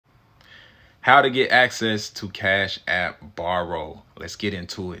How to get access to Cash App Borrow. Let's get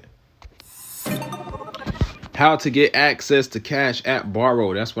into it. How to get access to Cash App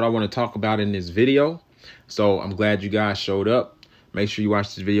Borrow. That's what I want to talk about in this video. So I'm glad you guys showed up. Make sure you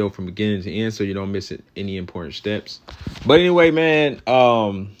watch this video from beginning to end so you don't miss any important steps. But anyway, man,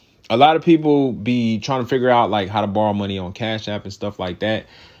 a lot of people be trying to figure out like how to borrow money on Cash App and stuff like that.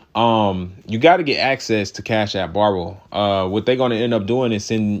 You got to get access to Cash App Borrow. What they're going to end up doing is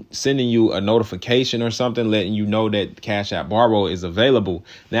sending you a notification or something, letting you know that Cash App Borrow is available.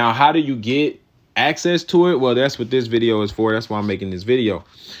 Now, how do you get access to it? Well, that's what this video is for. That's why I'm making this video.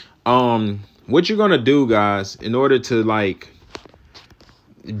 What you're going to do, guys, in order to like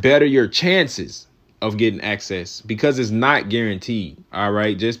better your chances of getting access, because it's not guaranteed. All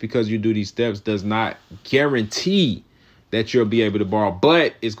right. Just because you do these steps does not guarantee that you'll be able to borrow,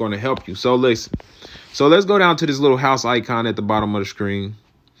 but it's going to help you. So listen, let's go down to this little house icon at the bottom of the screen.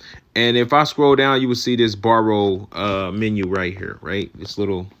 And if I scroll down, you will see this borrow menu right here, right? This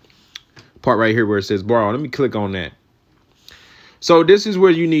little part right here where it says borrow. Let me click on that. So this is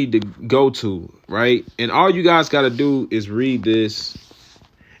where you need to go to, right? And all you guys got to do is read this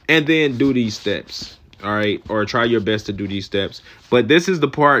and then do these steps. All right. Or try your best to do these steps. But this is the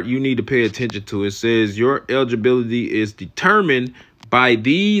part you need to pay attention to. It says your eligibility is determined by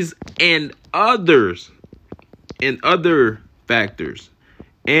these and other factors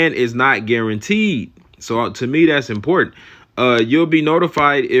and is not guaranteed. So to me, that's important. You'll be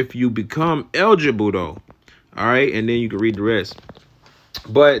notified if you become eligible, though. All right. And then you can read the rest.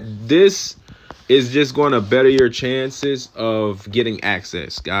 But this is just going to better your chances of getting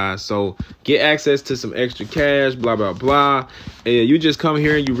access, guys. So get access to some extra cash, blah, blah, blah. And you just come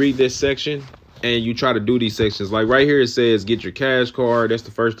here and you read this section and you try to do these sections. Like right here, it says get your cash card. That's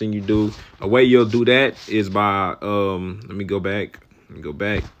the first thing you do. A way you'll do that is by, let me go back.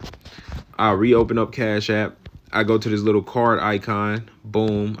 I'll reopen up Cash App. I go to this little card icon.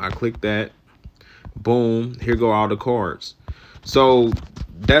 Boom. I click that. Boom. Here go all the cards. So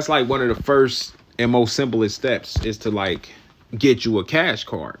that's like one of the first and most simplest steps is to like get you a cash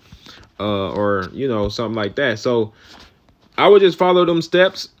card or, you know, something like that. So I would just follow them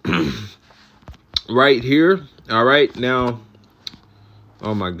steps right here. All right. Now,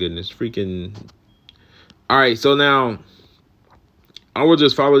 oh, my goodness, freaking. All right. So now I will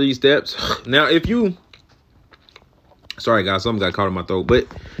just follow these steps. Now, if you, sorry, guys, something got caught in my throat. But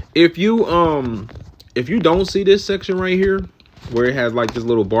if you don't see this section right here where it has like this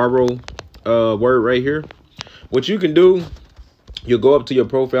little borrow word right here, what you can do, you'll go up to your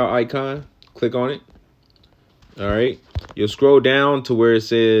profile icon, click on it. All right. You'll scroll down to where it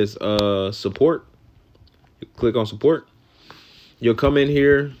says support. You click on support. You'll come in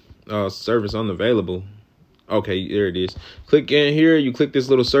here, service unavailable. Okay, there it is. Click in here. You click this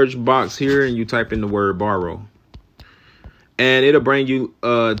little search box here and you type in the word borrow. And it'll bring you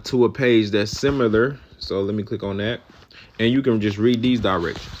to a page that's similar. So let me click on that. And you can just read these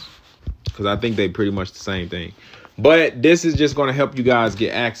directions because I think they pretty much the same thing. But this is just going to help you guys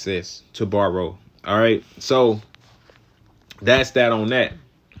get access to borrow. All right. So that's that on that.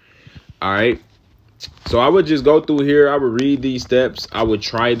 All right. So I would just go through here. I would read these steps. I would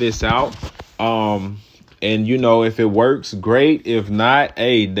try this out. And, you know, if it works, great. If not,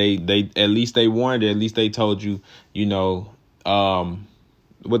 hey, they at least they warned it. At least they told you, you know,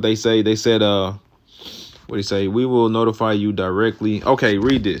 what they say. They said, what do you say? We will notify you directly. Okay,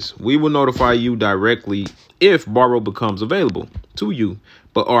 read this. We will notify you directly if borrow becomes available to you,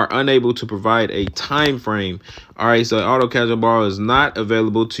 but are unable to provide a time frame. All right, so auto cash out borrow is not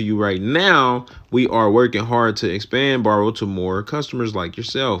available to you right now. We are working hard to expand borrow to more customers like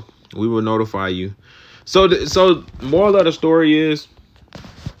yourself. We will notify you. So moral of the story is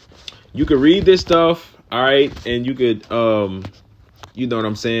you could read this stuff. All right, and you could you know what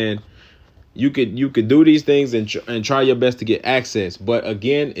I'm saying? You could do these things and try your best to get access. But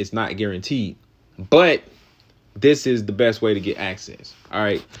again, it's not guaranteed. But this is the best way to get access. All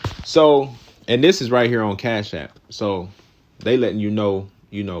right. So, and this is right here on Cash App. So they letting you know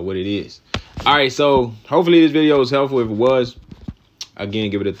what it is. All right. So hopefully this video was helpful. If it was, again,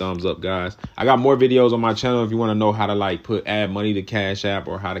 give it a thumbs up, guys. I got more videos on my channel if you want to know how to like add money to Cash App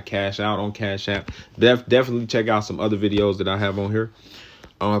or how to cash out on Cash App. Definitely check out some other videos that I have on here.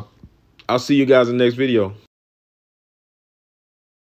 I'll see you guys in the next video.